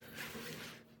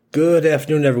Good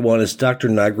afternoon, everyone. It's Dr.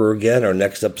 Nigro again, our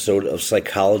next episode of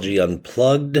Psychology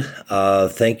Unplugged.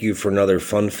 Thank you for another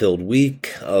fun-filled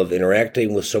week of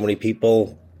interacting with so many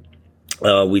people.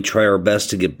 We try our best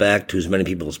to get back to as many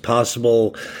people as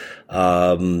possible.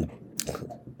 Slowly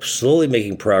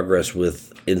making progress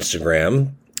with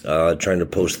Instagram, trying to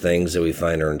post things that we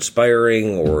find are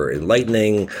inspiring or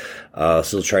enlightening.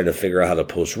 Still trying to figure out how to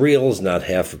post reels, not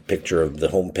have a picture of the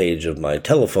homepage of my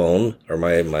telephone or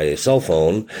my cell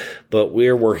phone, but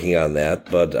we're working on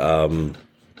that. But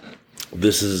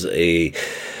this is a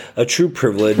true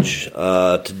privilege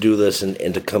to do this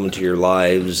and to come into your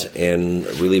lives, and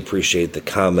really appreciate the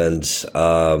comments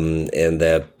and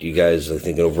that you guys, I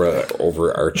think,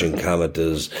 overarching comment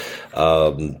is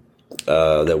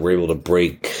that we're able to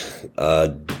break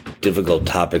difficult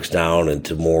topics down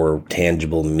into more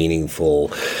tangible, meaningful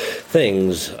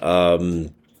things.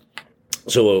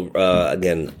 So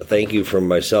again, thank you from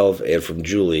myself and from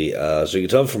Julie. So you can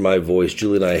tell from my voice,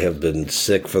 Julie and I have been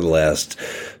sick for the last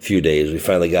few days. We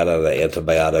finally got on an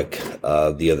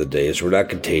antibiotic the other day, so we're not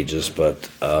contagious, but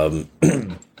a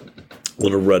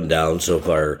little rundown. So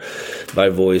if my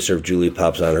voice, or if Julie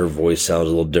pops on, her voice sounds a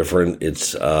little different,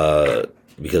 it's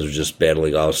because we're just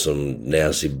battling off some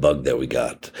nasty bug that we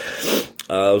got.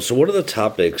 So one of the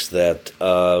topics that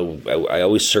I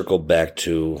always circle back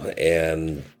to,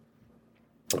 and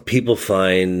people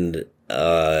find,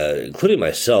 including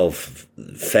myself,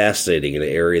 fascinating, in an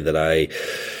area that I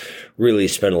really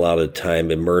spend a lot of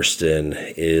time immersed in,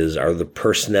 are the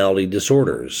personality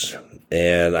disorders.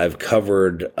 And I've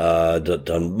covered,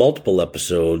 done multiple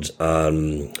episodes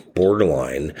on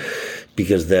borderline,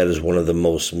 because that is one of the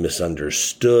most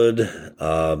misunderstood,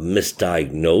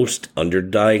 misdiagnosed,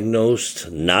 underdiagnosed,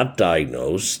 not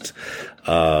diagnosed,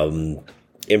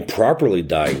 improperly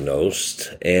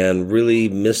diagnosed, and really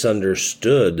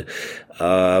misunderstood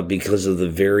because of the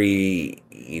very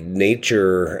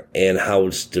nature and how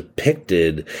it's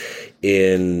depicted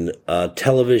in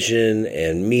television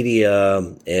and media,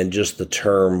 and just the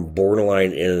term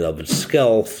borderline in and of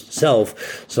itself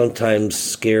sometimes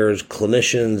scares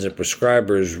clinicians and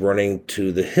prescribers running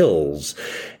to the hills.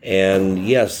 And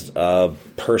yes,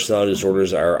 personality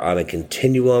disorders are on a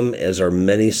continuum, as are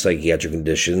many psychiatric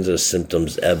conditions, as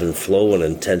symptoms ebb and flow in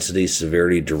intensity,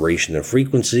 severity, duration, and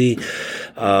frequency.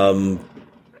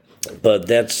 But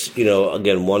that's,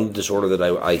 again, one disorder that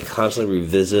I constantly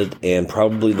revisit, and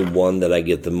probably the one that I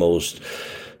get the most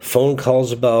phone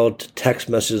calls about, text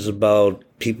messages about.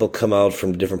 People come out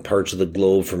from different parts of the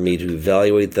globe for me to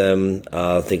evaluate them,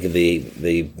 thinking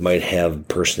they might have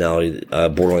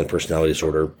borderline personality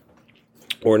disorder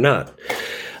or not.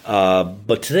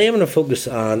 But today I'm going to focus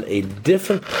on a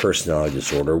different personality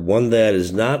disorder, one that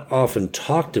is not often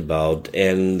talked about.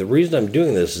 And the reason I'm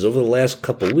doing this is over the last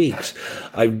couple of weeks,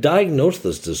 I've diagnosed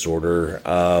this disorder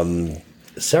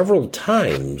several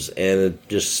times, and it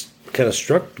just kind of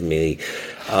struck me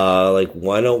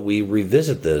why don't we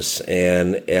revisit this?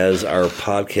 And as our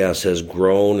podcast has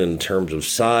grown in terms of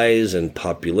size and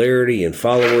popularity and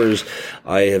followers,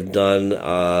 I have done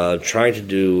trying to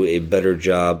do a better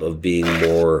job of being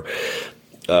more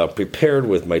prepared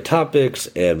with my topics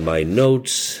and my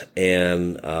notes,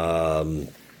 and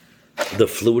the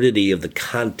fluidity of the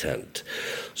content.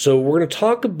 So we're going to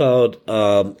talk about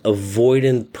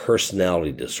avoidant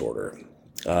personality disorder.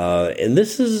 And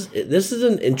this is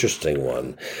an interesting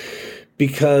one,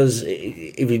 because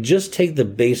if you just take the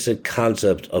basic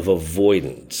concept of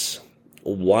avoidance,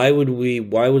 why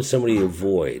would somebody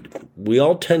avoid? We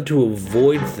all tend to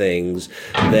avoid things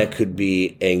that could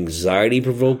be anxiety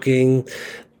provoking,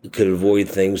 could avoid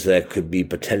things that could be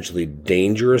potentially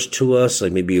dangerous to us,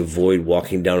 like maybe avoid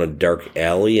walking down a dark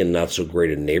alley and not so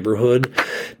great a neighborhood,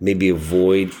 maybe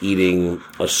avoid eating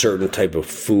a certain type of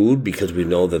food because we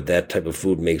know that type of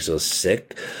food makes us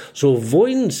sick. So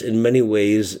avoidance in many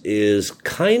ways is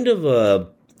kind of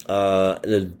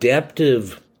an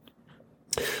adaptive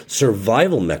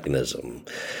survival mechanism.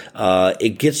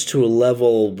 It gets to a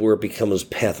level where it becomes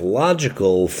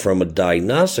pathological from a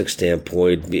diagnostic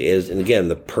standpoint. And again,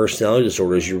 the personality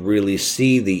disorders, you really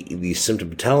see the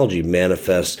symptomatology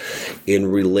manifest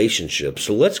in relationships.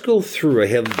 So let's go through. I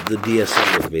have the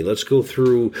DSM with me. Let's go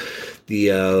through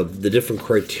the different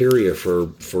criteria for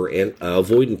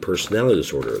avoidant personality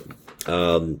disorder.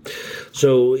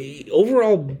 So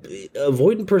overall,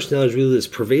 avoidant personality is really this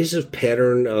pervasive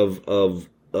pattern of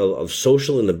of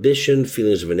social inhibition,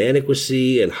 feelings of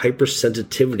inadequacy, and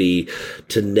hypersensitivity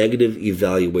to negative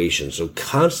evaluation. So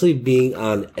constantly being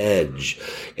on edge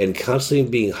and constantly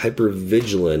being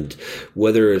hypervigilant,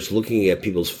 whether it's looking at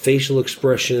people's facial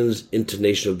expressions,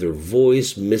 intonation of their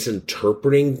voice,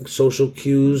 misinterpreting social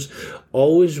cues,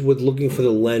 always with looking for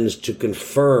the lens to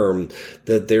confirm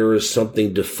that there is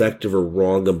something defective or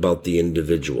wrong about the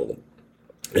individual.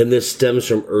 And this stems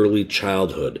from early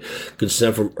childhood. Could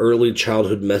stem from early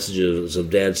childhood messages of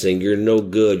dad saying, you're no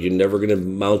good, you're never going to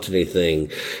amount to anything,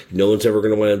 no one's ever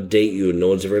going to want to date you, no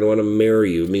one's ever going to want to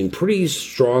marry you. I mean, pretty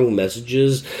strong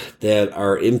messages that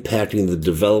are impacting the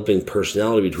developing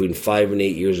personality between 5 and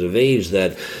 8 years of age,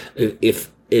 that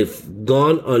if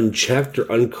gone unchecked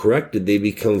or uncorrected, they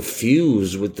become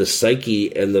fused with the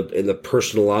psyche and the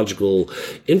personological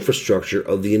infrastructure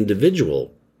of the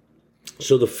individual.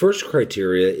 So the first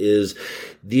criteria is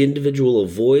the individual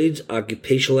avoids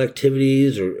occupational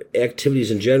activities or activities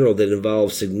in general that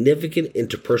involve significant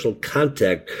interpersonal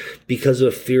contact because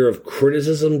of fear of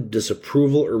criticism,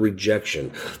 disapproval, or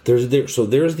rejection. There's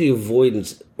the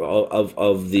avoidance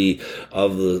of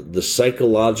the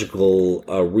psychological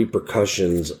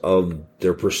repercussions of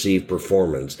their perceived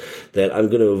performance. That I'm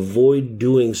going to avoid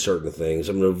doing certain things.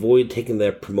 I'm going to avoid taking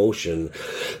that promotion.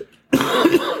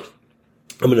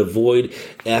 I'm going to avoid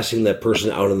asking that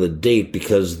person out on the date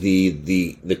because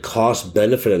the cost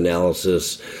benefit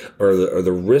analysis or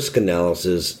the risk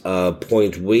analysis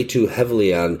points way too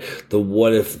heavily on the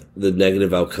what if the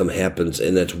negative outcome happens,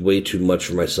 and that's way too much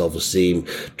for my self-esteem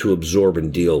to absorb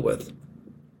and deal with.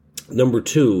 Number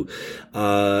 2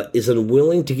 is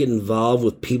unwilling to get involved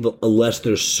with people unless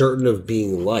they're certain of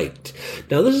being liked.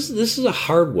 Now, this is a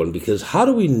hard one, because how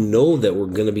do we know that we're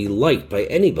going to be liked by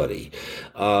anybody?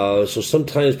 So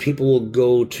sometimes people will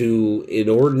go to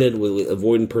inordinate with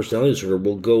avoidant personality disorder,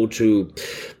 will go to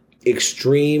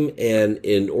extreme and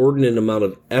inordinate amount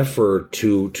of effort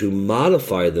to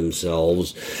modify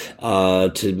themselves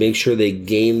to make sure they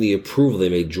gain the approval. They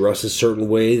may dress a certain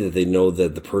way that they know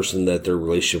that the person that their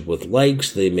relationship with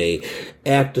likes. They may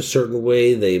act a certain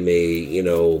way. They may,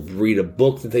 read a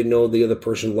book that they know the other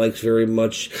person likes very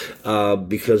much,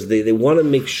 because they want to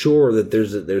make sure that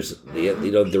there's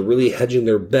they're really hedging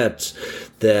their bets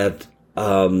that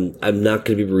I'm not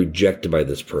going to be rejected by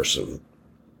this person.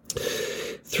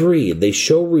 3, they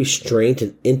show restraint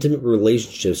in intimate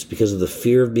relationships because of the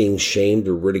fear of being shamed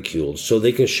or ridiculed. So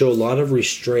they can show a lot of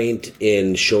restraint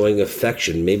in showing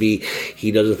affection. Maybe he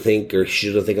doesn't think, or she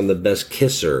doesn't think I'm the best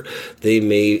kisser. They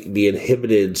may be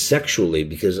inhibited sexually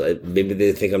because maybe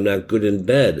they think I'm not good in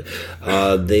bed.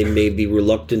 They may be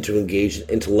reluctant to engage in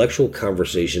intellectual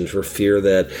conversation for fear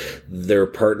that their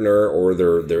partner or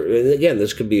their and again,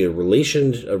 this could be a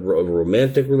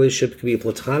romantic relationship, it could be a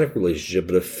platonic relationship,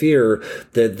 but a fear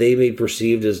that they may be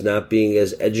perceived as not being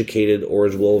as educated or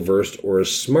as well versed or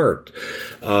as smart.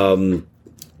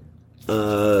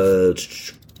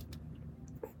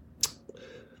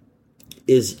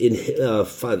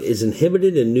 Is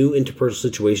inhibited in new interpersonal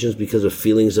situations because of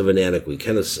feelings of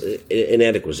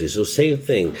inadequacy. So same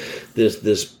thing,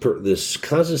 this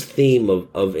constant theme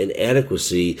of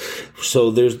inadequacy.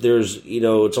 So there's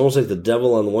it's almost like the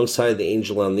devil on one side, the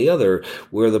angel on the other,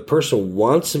 where the person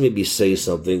wants to maybe say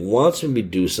something, wants to maybe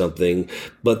do something,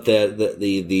 but that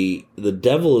the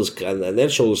devil is on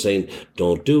that shoulder saying,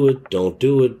 don't do it, don't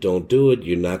do it, don't do it.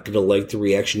 You're not going to like the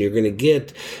reaction you're going to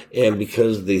get, and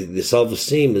because the self-esteem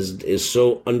is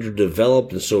so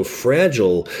underdeveloped and so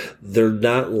fragile, they're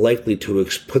not likely to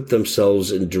put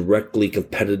themselves in directly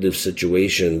competitive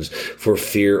situations for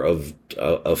fear of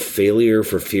failure,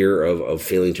 for fear of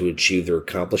failing to achieve their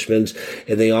accomplishments,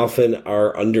 and they often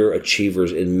are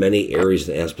underachievers in many areas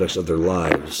and aspects of their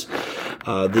lives.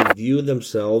 They view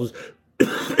themselves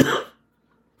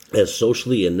as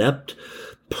socially inept,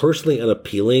 personally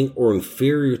unappealing, or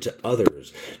inferior to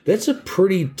others. That's a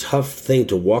pretty tough thing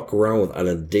to walk around with on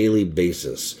a daily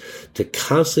basis, to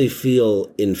constantly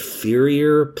feel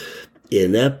inferior,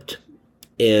 inept,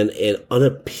 and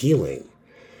unappealing.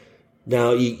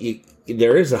 Now,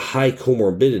 there is a high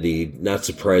comorbidity, not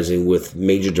surprising, with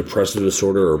major depressive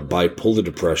disorder or bipolar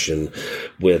depression,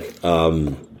 with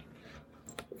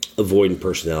avoidant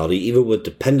personality, even with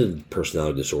dependent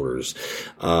personality disorders.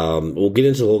 We'll get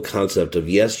into the whole concept of,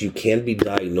 yes, you can be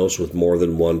diagnosed with more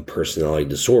than one personality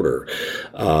disorder.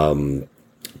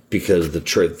 Because the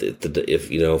truth,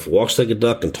 if it walks like a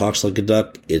duck and talks like a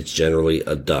duck, it's generally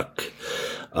a duck.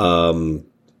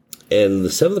 And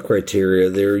the seventh criteria,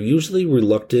 they're usually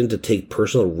reluctant to take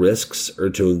personal risks or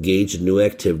to engage in new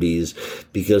activities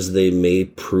because they may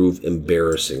prove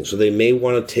embarrassing. So they may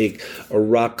want to take a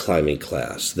rock climbing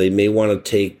class. They may want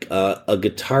to take a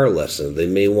guitar lesson. They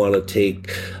may want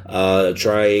to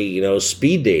try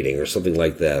speed dating or something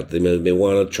like that. They may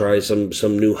want to try some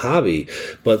new hobby.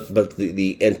 But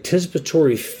the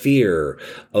anticipatory fear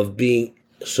of being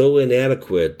so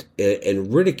inadequate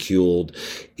and ridiculed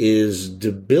is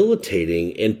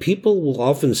debilitating, and people will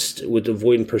often, with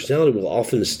avoidant personality, will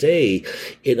often stay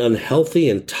in unhealthy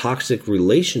and toxic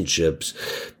relationships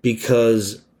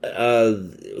because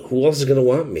who else is going to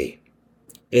want me?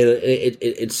 And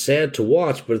it's sad to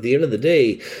watch, but at the end of the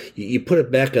day, you put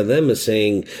it back on them as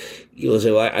saying, you'll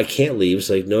say, well, I can't leave. It's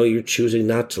like, no, you're choosing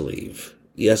not to leave.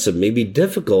 Yes, it may be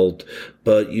difficult,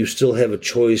 but you still have a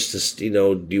choice to,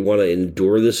 do you want to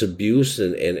endure this abuse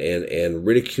and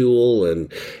ridicule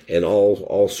and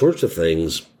all sorts of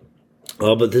things?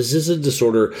 But this is a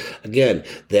disorder, again,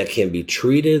 that can be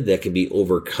treated, that can be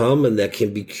overcome, and that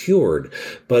can be cured.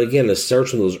 But again, it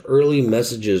starts from those early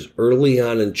messages early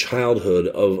on in childhood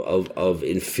of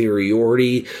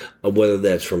inferiority, whether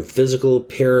that's from physical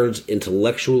appearance,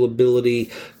 intellectual ability,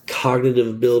 cognitive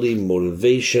ability,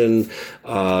 motivation,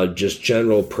 just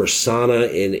general persona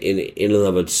in and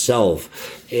of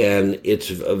itself. And it's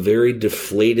a very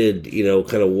deflated,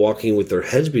 kind of walking with their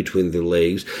heads between their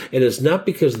legs. And it's not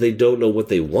because they don't know what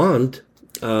they want.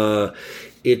 There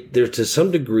to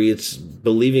some degree, it's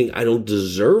believing I don't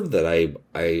deserve that. I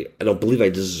don't believe I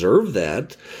deserve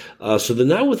that. So they're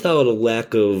not without a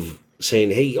lack of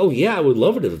saying, hey, oh yeah, I would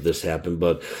love it if this happened,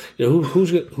 but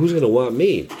who's going to want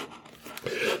me?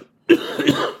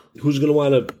 Who's going to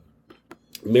want to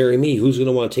marry me? Who's going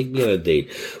to want to take me on a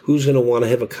date? Who's going to want to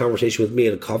have a conversation with me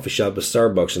at a coffee shop at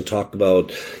Starbucks and talk about,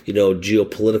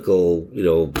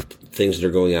 geopolitical, things that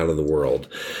are going on in the world?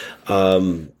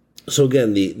 So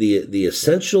again, the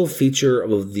essential feature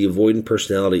of the avoidant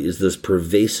personality is this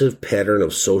pervasive pattern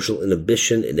of social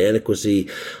inhibition, inadequacy,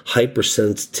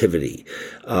 hypersensitivity,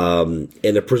 and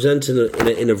it presents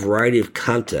in a variety of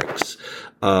contexts.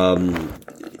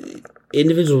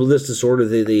 Individuals with this disorder,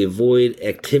 they avoid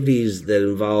activities that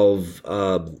involve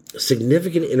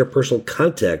significant interpersonal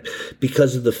contact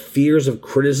because of the fears of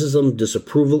criticism,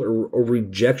 disapproval, or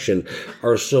rejection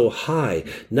are so high.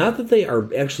 Not that they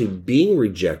are actually being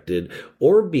rejected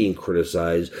or being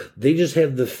criticized, they just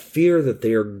have the fear that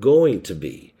they are going to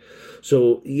be.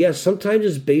 So, yes, sometimes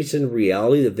it's based in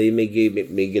reality that they may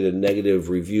get a negative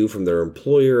review from their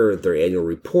employer at their annual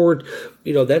report.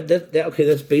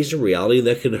 That's based in reality, and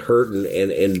that can hurt and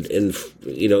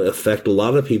affect a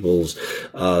lot of people's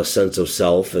sense of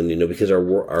self. And because our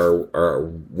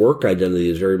work identity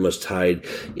is very much tied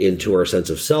into our sense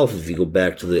of self. If you go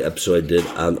back to the episode I did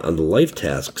on the life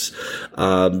tasks,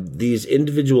 these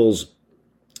individuals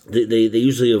they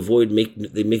usually avoid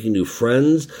making new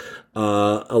friends.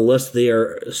 Unless they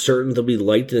are certain they'll be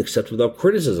liked and accepted without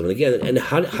criticism. And again,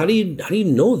 how do you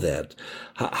know that?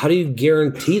 How do you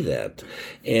guarantee that?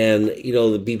 And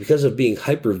because of being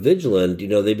hyper vigilant,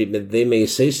 they may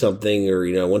say something, or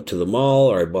I went to the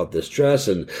mall, or I bought this dress,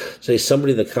 and say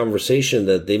somebody in the conversation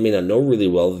that they may not know really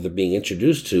well that they're being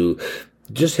introduced to,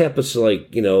 just happens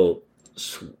to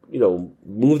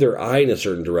move their eye in a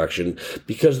certain direction.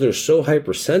 Because they're so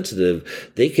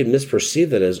hypersensitive, they can misperceive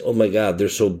that as, oh my God, they're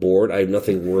so bored, I have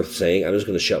nothing worth saying, I'm just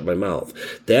going to shut my mouth.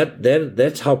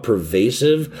 That's how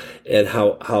pervasive and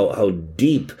how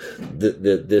deep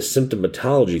this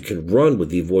symptomatology can run with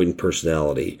the avoidant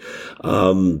personality.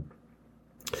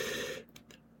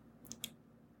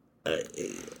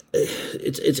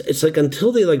 It's like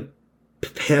until they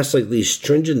pass these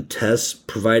stringent tests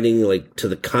providing to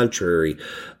the contrary,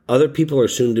 other people are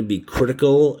soon to be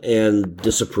critical and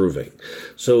disapproving.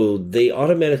 So they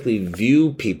automatically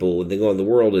view people when they go in the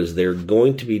world as they're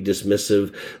going to be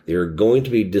dismissive, they're going to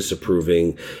be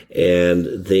disapproving, and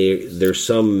there's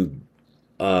some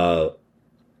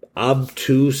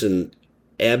obtuse and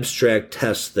abstract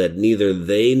tests that neither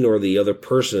they nor the other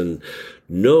person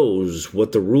knows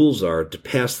what the rules are to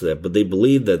pass that, but they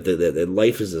believe that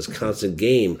life is this constant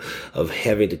game of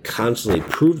having to constantly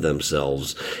prove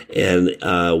themselves, and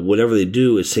whatever they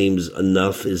do, it seems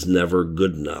enough is never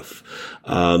good enough.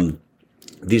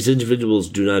 These individuals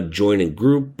do not join in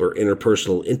group, or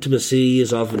interpersonal intimacy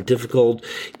is often difficult,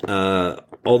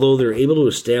 although they're able to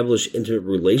establish intimate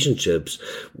relationships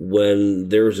when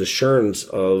there is assurance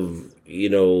of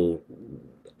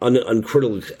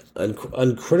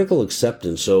uncritical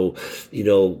acceptance. So,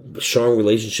 strong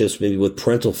relationships maybe with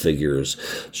parental figures,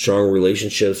 strong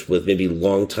relationships with maybe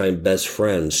longtime best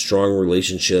friends, strong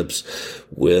relationships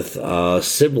with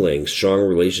siblings, strong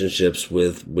relationships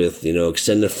with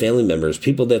extended family members,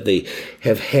 people that they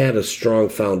have had a strong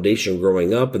foundation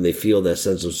growing up and they feel that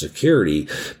sense of security.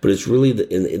 But it's really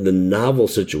in the novel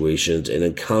situations and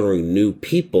encountering new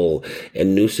people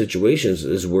and new situations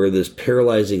is where this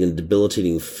paralyzing and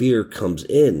debilitating fear comes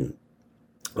in.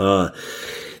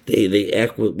 They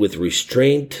act with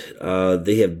restraint.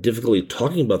 They have difficulty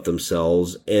talking about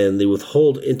themselves, and they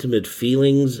withhold intimate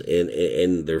feelings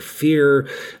and their fear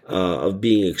of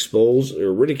being exposed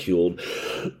or ridiculed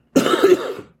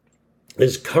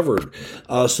is covered.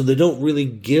 So they don't really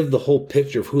give the whole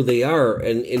picture of who they are,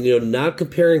 and not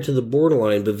comparing to the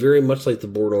borderline, but very much like the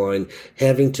borderline,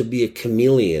 having to be a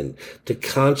chameleon to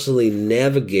constantly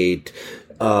navigate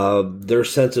their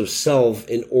sense of self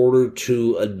in order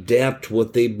to adapt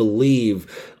what they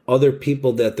believe other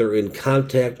people that they're in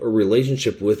contact or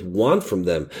relationship with want from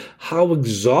them. How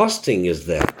exhausting is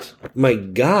that? My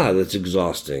God, it's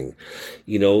exhausting.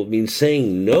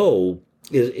 Saying no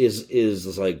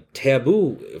is like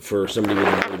taboo for somebody with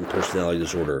a avoidant personality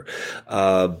disorder.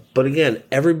 But again,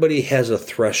 everybody has a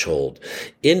threshold.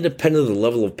 Independent of the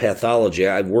level of pathology,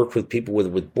 I've worked with people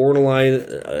with borderline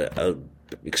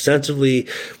extensively,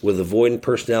 with avoidant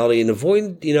personality, and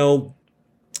avoidant,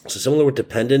 so similar with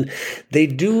dependent, they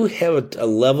do have a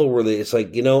level where it's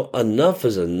like, enough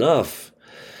is enough.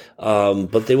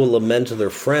 But they will lament to their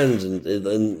friends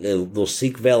and they'll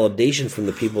seek validation from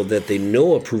the people that they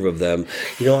know approve of them.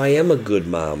 I am a good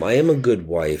mom. I am a good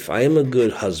wife. I am a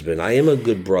good husband. I am a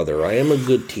good brother. I am a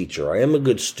good teacher. I am a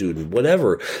good student.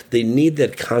 Whatever. They need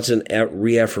that constant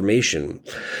reaffirmation.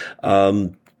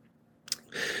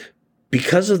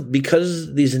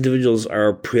 Because these individuals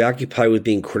are preoccupied with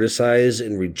being criticized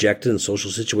and rejected in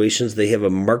social situations, they have a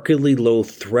markedly low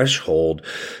threshold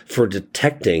for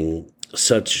detecting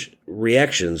such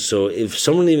reactions. So if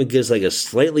someone even gives like a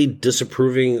slightly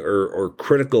disapproving or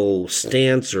critical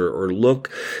stance or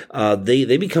look,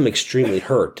 they become extremely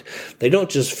hurt. They don't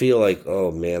just feel like,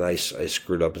 oh man, I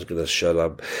screwed up, it's going to shut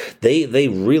up. They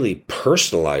really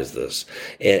personalize this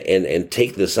and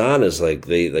take this on as like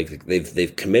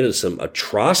they've committed some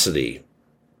atrocity.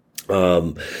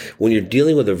 When you're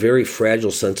dealing with a very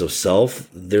fragile sense of self,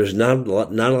 there's not a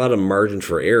lot of margin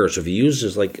for error. So if you use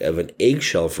this like of an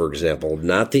eggshell, for example,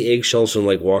 not the eggshells from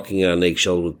like walking on an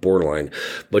eggshell with borderline,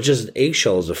 but just an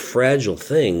eggshell is a fragile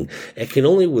thing. It can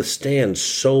only withstand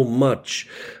so much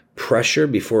pressure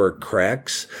before it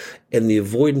cracks. And the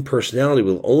avoidant personality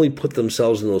will only put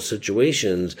themselves in those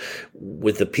situations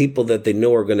with the people that they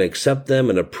know are going to accept them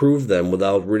and approve them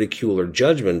without ridicule or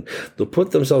judgment. They'll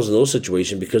put themselves in those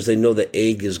situations because they know the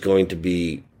egg is going to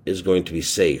be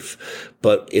safe.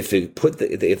 But if they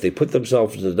put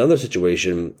themselves in another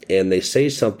situation and they say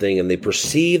something and they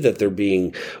perceive that they're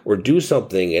being or do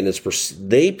something and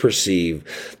they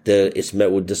perceive that it's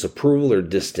met with disapproval or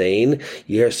disdain,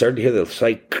 you start to hear the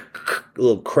slight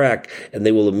little crack, and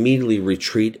they will immediately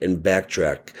retreat and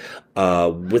backtrack.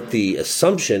 With the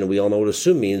assumption, we all know what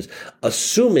assume means,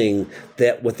 assuming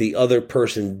that what the other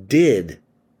person did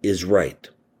is right.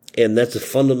 And that's a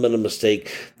fundamental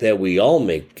mistake that we all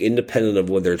make, independent of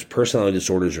whether it's personality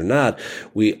disorders or not.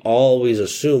 We always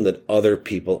assume that other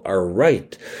people are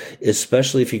right,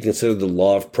 especially if you consider the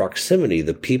law of proximity.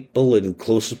 The people in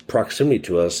closest proximity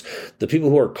to us, the people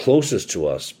who are closest to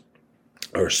us,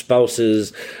 our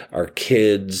spouses, our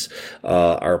kids,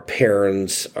 our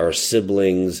parents, our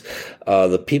siblings,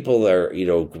 the people that are,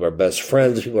 our best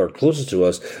friends, the people who are closest to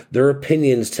us, their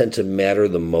opinions tend to matter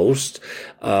the most.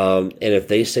 And if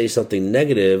they say something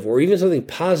negative or even something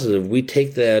positive, we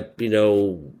take that,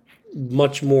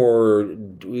 much more,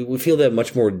 we feel that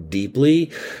much more deeply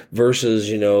versus,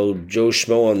 Joe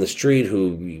Schmo on the street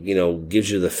who, gives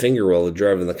you the finger while they're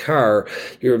driving the car.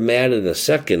 You're mad in a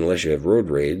second unless you have road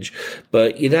rage,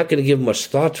 but you're not going to give much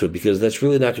thought to it because that's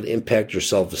really not going to impact your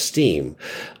self-esteem.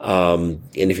 And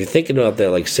if you're thinking about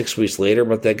that like 6 weeks later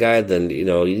about that guy, then, you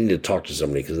need to talk to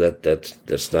somebody because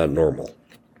that's not normal.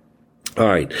 All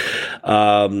right.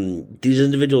 These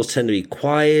individuals tend to be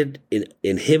quiet,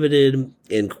 inhibited,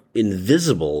 and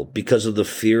invisible because of the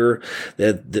fear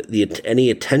that any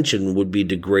attention would be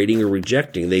degrading or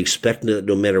rejecting. They expect that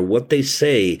no matter what they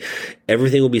say,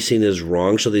 everything will be seen as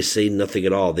wrong, so they say nothing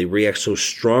at all. They react so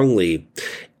strongly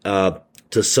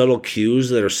to subtle cues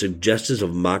that are suggestive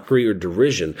of mockery or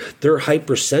derision. They're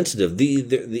hypersensitive.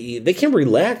 They can't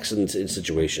relax in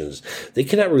situations. They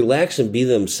cannot relax and be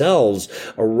themselves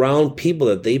around people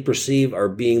that they perceive are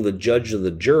being the judge and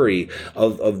the jury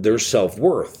of their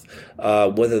self-worth.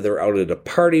 Whether they're out at a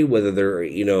party, whether they're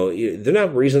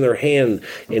not raising their hand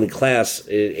in class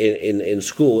in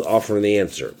school offering the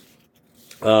answer.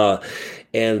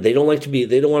 And they don't want to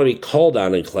be called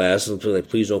on in class and like,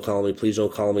 please don't call me, please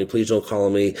don't call me, please don't call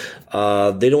me.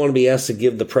 They don't want to be asked to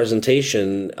give the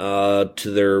presentation, to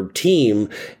their team,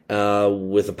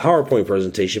 with a PowerPoint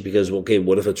presentation because, okay,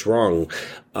 what if it's wrong?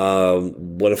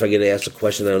 What if I get asked a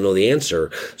question and I don't know the answer?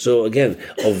 So again,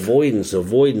 avoidance.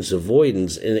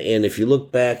 And if you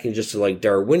look back in just like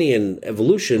Darwinian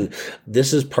evolution,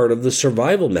 this is part of the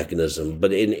survival mechanism.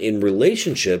 But in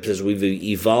relationships, as we've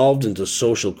evolved into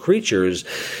social creatures,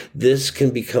 this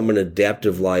can become an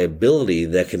adaptive liability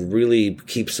that can really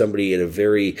keep somebody at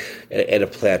a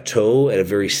plateau, at a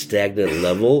very stagnant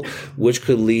level, which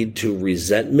could lead to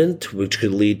resentment, which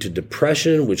could lead to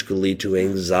depression, which could lead to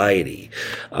anxiety.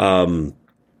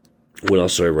 What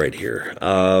else do I write here?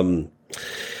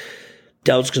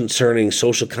 Doubts concerning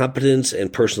social competence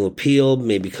and personal appeal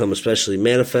may become especially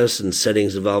manifest in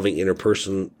settings involving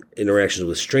interpersonal interactions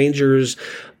with strangers.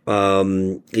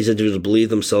 These individuals believe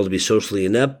themselves to be socially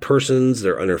inept persons.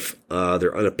 They're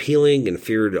unappealing,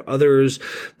 inferior to others.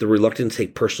 They're reluctant to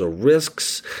take personal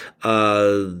risks.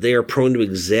 They are prone to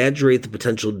exaggerate the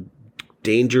potential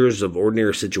dangers of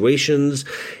ordinary situations,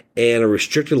 and a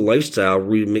restricted lifestyle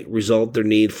result their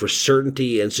need for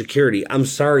certainty and security. I'm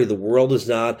sorry, the world is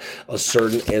not a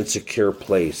certain and secure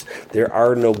place. There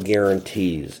are no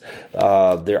guarantees.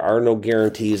 There are no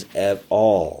guarantees at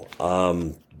all.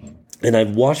 And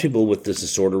I've watched people with this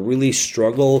disorder really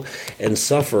struggle and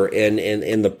suffer.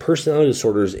 And the personality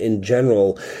disorders in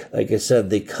general, like I said,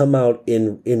 they come out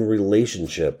in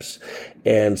relationships.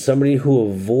 And somebody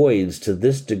who avoids to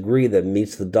this degree that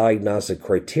meets the diagnostic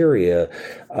criteria,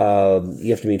 you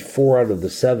have to meet 4 out of the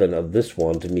 7 of this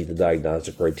one to meet the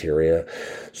diagnostic criteria.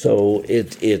 So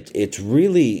it's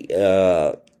really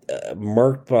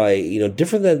marked by,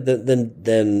 different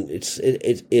than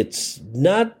it's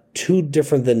not too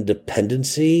different than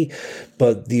dependency,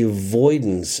 but the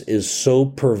avoidance is so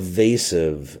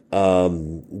pervasive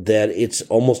that it's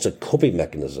almost a coping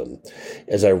mechanism.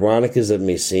 As ironic as it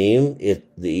may seem,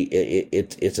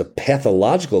 it's a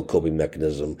pathological coping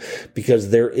mechanism because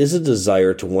there is a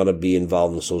desire to want to be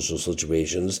involved in social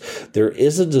situations. There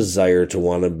is a desire to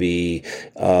want to be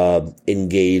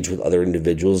engaged with other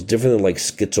individuals, different than like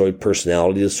schizoid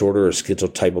personality disorder or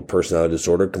schizotypal personality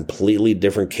disorder, completely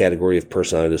different category of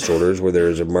personality disorders where there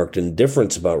is a marked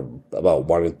indifference about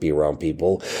wanting to be around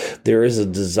people. There is a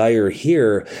desire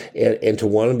here and to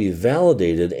want to be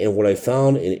validated. And what I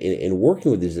found in working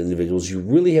with these individuals, you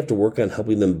really have to work on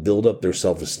helping them build up their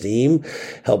self-esteem,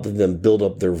 helping them build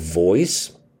up their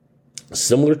voice,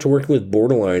 similar to working with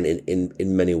borderline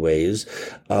in many ways.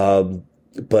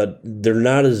 But they're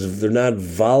not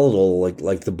volatile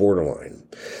like the borderline.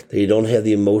 They don't have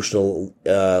the emotional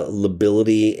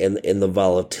lability and the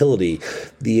volatility.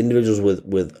 The individuals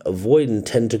with avoidant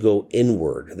tend to go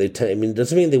inward. It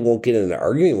doesn't mean they won't get in an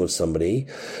argument with somebody,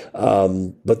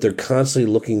 but they're constantly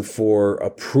looking for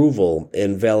approval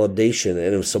and validation.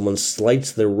 And if someone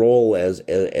slights their role as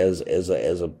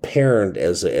a parent,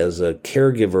 as a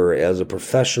caregiver, as a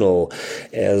professional,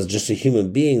 as just a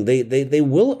human being, they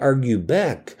will argue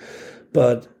back.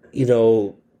 But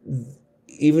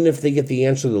even if they get the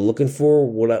answer they're looking for,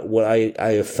 what I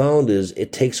have found is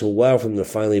it takes a while for them to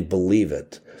finally believe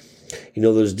it.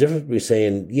 There's a difference between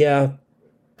saying, yeah,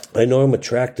 I know I'm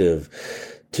attractive,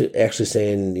 to actually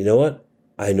saying, you know what?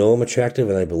 I know I'm attractive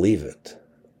and I believe it.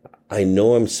 I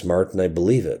know I'm smart and I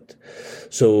believe it.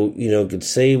 So, could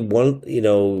say one,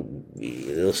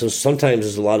 so sometimes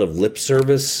there's a lot of lip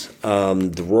service.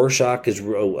 The Rorschach is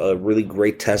a really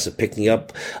great test at picking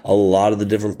up a lot of the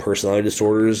different personality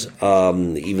disorders,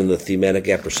 even the thematic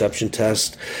apperception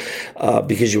test,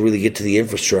 because you really get to the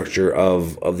infrastructure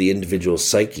of the individual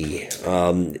psyche.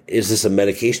 Is this a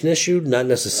medication issue? Not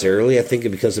necessarily. I think it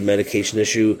becomes a medication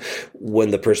issue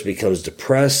when the person becomes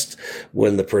depressed,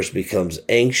 when the person becomes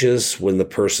anxious, when the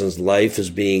person's life is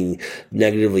being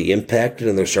negatively impacted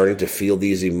and they're starting to feel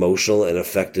these emotional and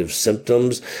affective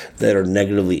symptoms that are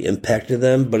negatively impacting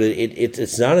them. But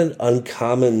it's not an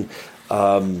uncommon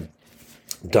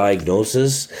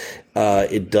diagnosis.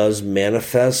 It does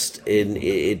manifest in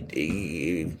it.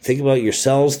 Think about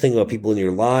yourselves. Think about people in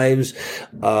your lives.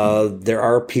 There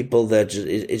are people that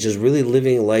it's just really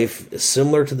living life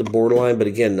similar to the borderline, but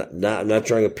again, I'm not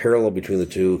drawing a parallel between the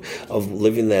two of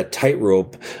living that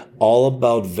tightrope. All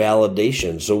about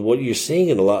validation. So what you're seeing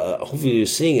in hopefully you're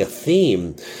seeing a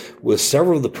theme with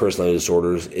several of the personality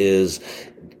disorders is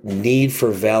need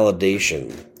for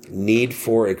validation, need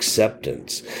for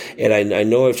acceptance. And I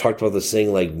know I've talked about this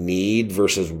thing like need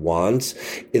versus wants.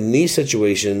 In these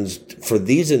situations, for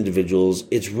these individuals,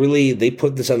 it's really, they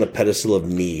put this on the pedestal of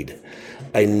need.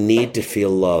 I need to feel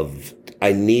loved.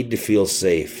 I need to feel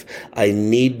safe. I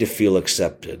need to feel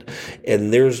accepted.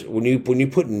 And there's, when you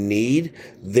put need,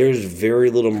 there's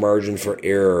very little margin for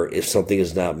error if something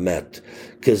is not met.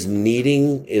 Because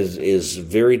needing is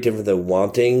very different than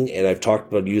wanting. And I've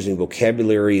talked about using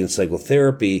vocabulary in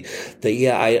psychotherapy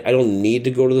that, I don't need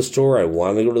to go to the store. I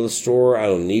want to go to the store. I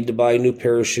don't need to buy a new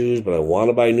pair of shoes, but I want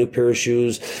to buy a new pair of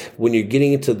shoes. When you're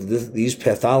getting into these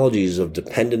pathologies of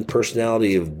dependent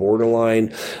personality, of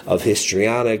borderline, of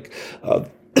histrionic, of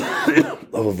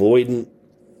avoidant,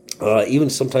 even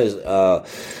sometimes,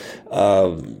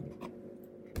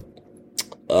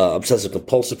 obsessive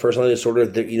compulsive personality disorder,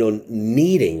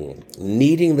 needing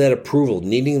that approval,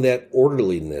 needing that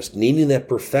orderliness, needing that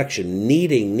perfection,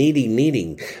 needing,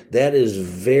 that is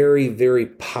very, very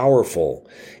powerful.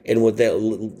 And with that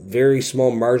very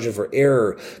small margin for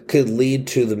error could lead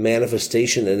to the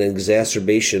manifestation and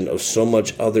exacerbation of so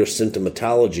much other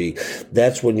symptomatology.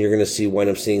 That's when you're going to wind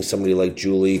up seeing somebody like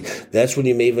Julie. That's when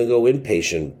you may even go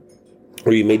inpatient.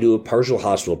 Or you may do a partial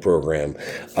hospital program,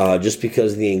 just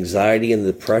because the anxiety and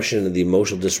the depression and the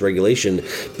emotional dysregulation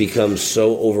becomes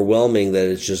so overwhelming that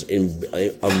it's just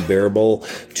unbearable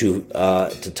to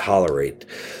tolerate.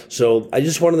 So I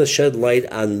just wanted to shed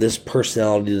light on this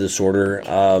personality disorder.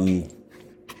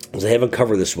 Because I haven't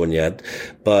covered this one yet,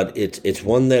 but it's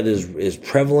one that is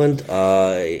prevalent.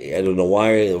 I don't know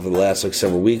why over the last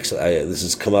several weeks this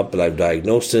has come up, but I've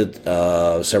diagnosed it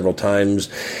several times,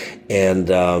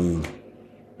 and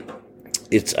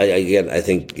I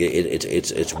think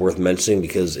it's worth mentioning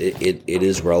because it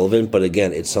is relevant. But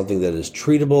again, it's something that is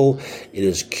treatable. It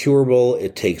is curable.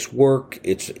 It takes work.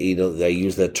 It's, I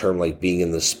use that term like being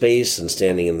in the space and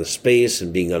standing in the space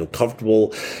and being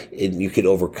uncomfortable. You can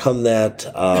overcome that,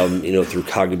 through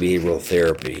cognitive behavioral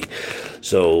therapy.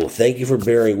 So thank you for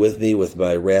bearing with me with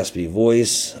my raspy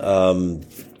voice, and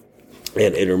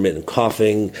intermittent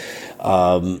coughing.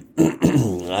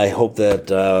 I hope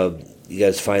that, you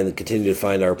guys continue to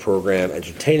find our program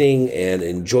entertaining and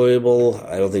enjoyable.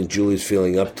 I don't think Julie's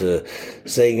feeling up to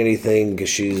saying anything because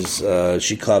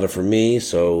she caught it from me.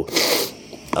 So,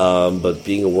 but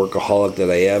being a workaholic that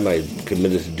I am, I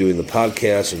committed to doing the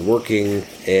podcast and working.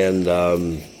 And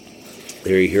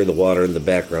there you hear the water in the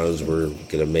background as we're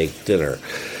gonna make dinner.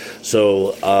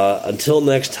 So until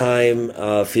next time,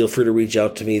 feel free to reach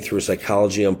out to me through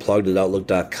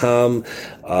psychologyunplugged@outlook.com. You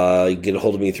can get a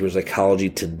hold of me through Psychology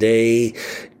Today.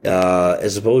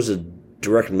 As opposed to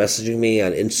direct messaging me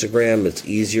on Instagram, it's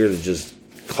easier to just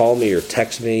call me or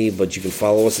text me, but you can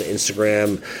follow us on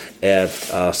Instagram at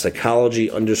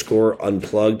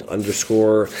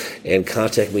psychology_unplugged_ and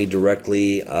contact me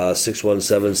directly,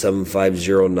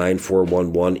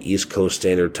 617-750-9411 East Coast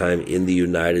Standard Time in the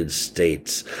United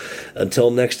States.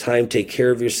 Until next time, take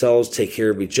care of yourselves, take care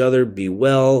of each other, be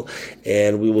well,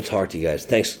 and we will talk to you guys.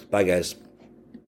 Thanks. Bye, guys.